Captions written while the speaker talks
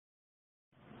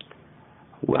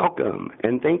Welcome,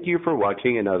 and thank you for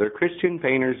watching another Christian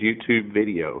Painters YouTube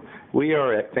video. We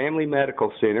are at Family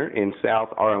Medical Center in South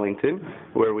Arlington,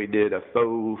 where we did a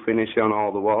faux finish on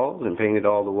all the walls and painted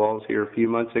all the walls here a few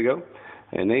months ago.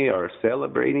 And they are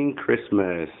celebrating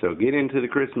Christmas, so get into the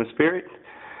Christmas spirit.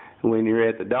 When you're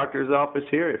at the doctor's office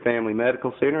here at Family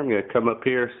Medical Center, I'm going to come up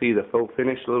here and see the faux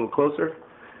finish a little closer.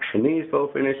 And these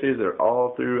faux finishes are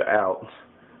all throughout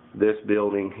this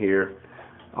building here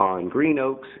on Green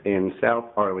Oaks in South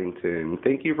Arlington.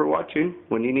 Thank you for watching.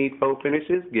 When you need faux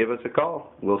finishes, give us a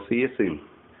call. We'll see you soon.